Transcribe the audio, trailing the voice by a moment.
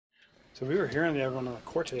So we were hearing everyone on the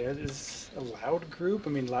court today. Is a loud group? I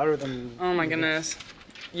mean, louder than. Oh my goodness.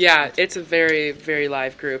 Yeah, it's a very, very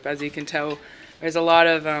live group. As you can tell, there's a lot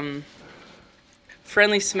of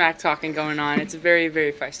friendly smack talking going on. It's a very,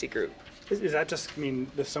 very feisty group. Is that just? I mean,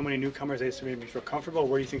 there's so many newcomers. They just made me feel comfortable.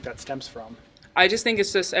 Where do you think that stems from? I just think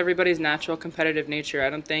it's just everybody's natural competitive nature. I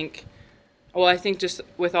don't think, well, I think just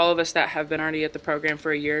with all of us that have been already at the program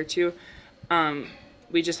for a year or two,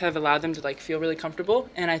 we just have allowed them to like feel really comfortable.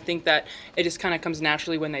 And I think that it just kind of comes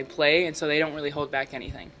naturally when they play, and so they don't really hold back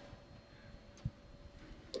anything.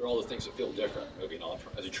 What are all the things that feel different moving on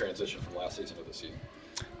as you transition from last season to this season?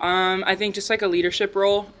 I think just like a leadership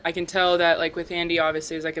role, I can tell that like with Andy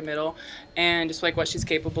obviously is like a middle, and just like what she's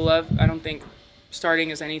capable of. I don't think starting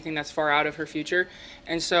is anything that's far out of her future,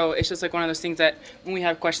 and so it's just like one of those things that when we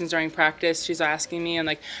have questions during practice, she's asking me, and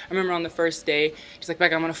like I remember on the first day, she's like,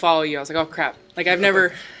 "Bekka, I'm gonna follow you." I was like, "Oh crap!" Like I've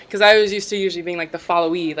never, because I was used to usually being like the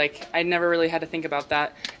followee, like I never really had to think about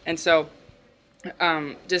that, and so.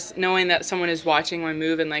 Just knowing that someone is watching my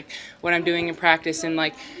move and like what I'm doing in practice and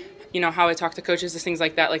like how I talk to coaches, just things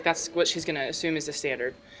like that, like that's what she's gonna assume is the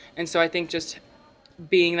standard. And so I think just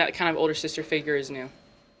being that kind of older sister figure is new.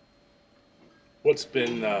 What's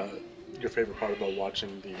been your favorite part about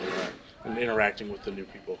watching and interacting with the new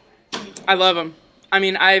people? I love them. I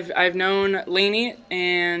mean, I've known Lainey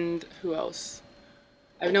and who else?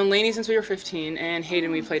 I've known Lainey since we were 15, and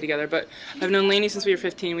Hayden we played together. But I've known Lainey since we were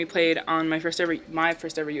 15. We played on my first ever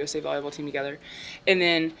USA volleyball team together, and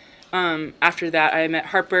then after that I met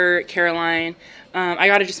Harper, Caroline. I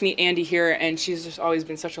got to just meet Andy here, and she's just always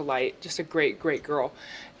been such a light, just a great girl.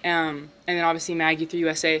 And then obviously Maggie through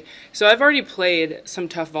USA. So I've already played some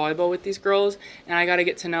tough volleyball with these girls, and I got to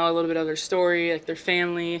get to know a little bit of their story, like their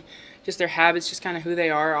family, just their habits, just kind of who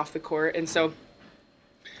they are off the court, and so.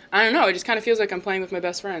 I don't know. It just kind of feels like I'm playing with my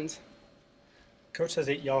best friends. Coach says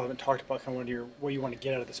that y'all haven't talked about kind of what you want to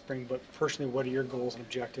get out of the spring, but personally, what are your goals and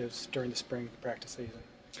objectives during the spring practice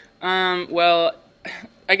season? Well,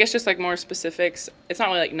 I guess just like more specifics. It's not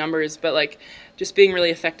really like numbers, but like just being really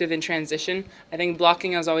effective in transition. I think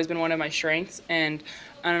blocking has always been one of my strengths, and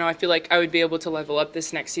I don't know. I feel like I would be able to level up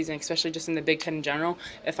this next season, especially just in the Big Ten in general,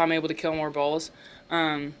 if I'm able to kill more balls.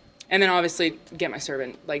 And then obviously get my serve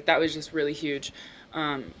in. Like that was just really huge.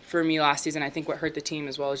 For me last season, I think what hurt the team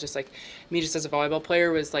as well is just like me just as a volleyball player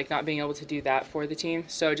was like not being able to do that for the team.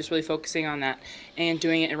 So just really focusing on that and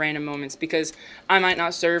doing it in random moments because I might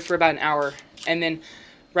not serve for about an hour. And then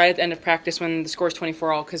right at the end of practice when the score's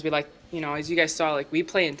 24-all, because we like, as you guys saw, like we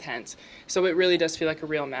play intense. So it really does feel like a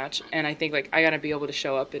real match. And I think like I got to be able to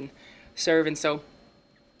show up and serve. And so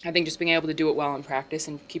I think just being able to do it well in practice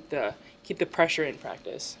and keep the pressure in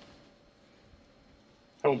practice.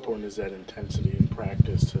 How important is that intensity in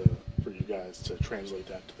practice for you guys to translate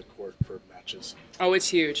that to the court for matches? Oh, it's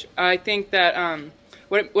huge. I think that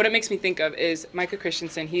what it makes me think of is Micah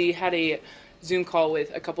Christensen. He had a Zoom call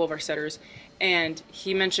with a couple of our setters, and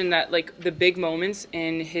he mentioned that like the big moments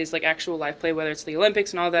in his like actual live play, whether it's the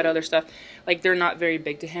Olympics and all that other stuff, like they're not very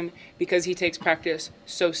big to him because he takes practice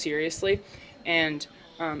so seriously, and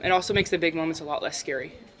it also makes the big moments a lot less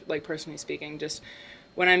scary. Like personally speaking, just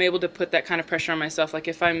when I'm able to put that kind of pressure on myself, like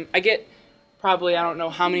if I get probably, I don't know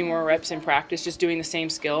how many more reps in practice just doing the same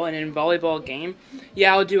skill, and in a volleyball game,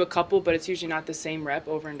 yeah, I'll do a couple, but it's usually not the same rep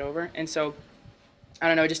over and over, and so, I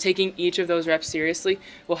don't know, just taking each of those reps seriously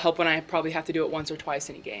will help when I probably have to do it once or twice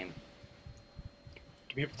in a game.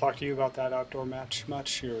 Do people talk to you about that outdoor match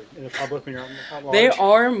much? You're in the public when you're out large? They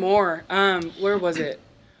are more. Where was it?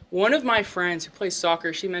 One of my friends who plays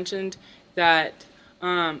soccer, she mentioned that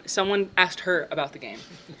someone asked her about the game.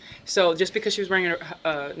 So just because she was wearing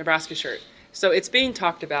a Nebraska shirt. So it's being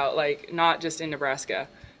talked about, like, not just in Nebraska.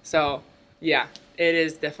 So, yeah, it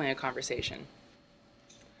is definitely a conversation.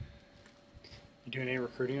 You doing any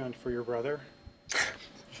recruiting for your brother?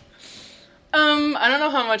 I don't know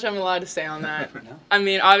how much I'm allowed to say on that. No? I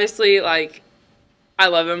mean, obviously, like, I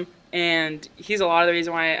love him, and he's a lot of the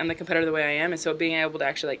reason why I'm the competitor the way I am. And so being able to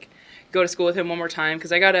actually, like, go to school with him one more time,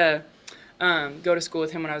 because I got to go to school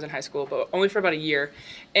with him when I was in high school, but only for about a year.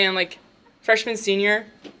 And like freshman, senior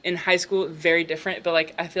in high school, very different. But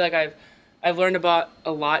like I feel like I've learned about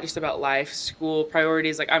a lot just about life, school,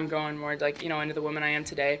 priorities. Like I'm growing more like into the woman I am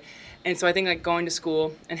today. And so I think like going to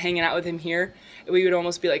school and hanging out with him here, we would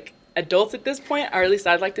almost be like adults at this point, or at least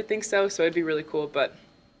I'd like to think so. So it'd be really cool. But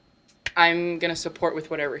I'm gonna support with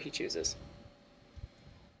whatever he chooses.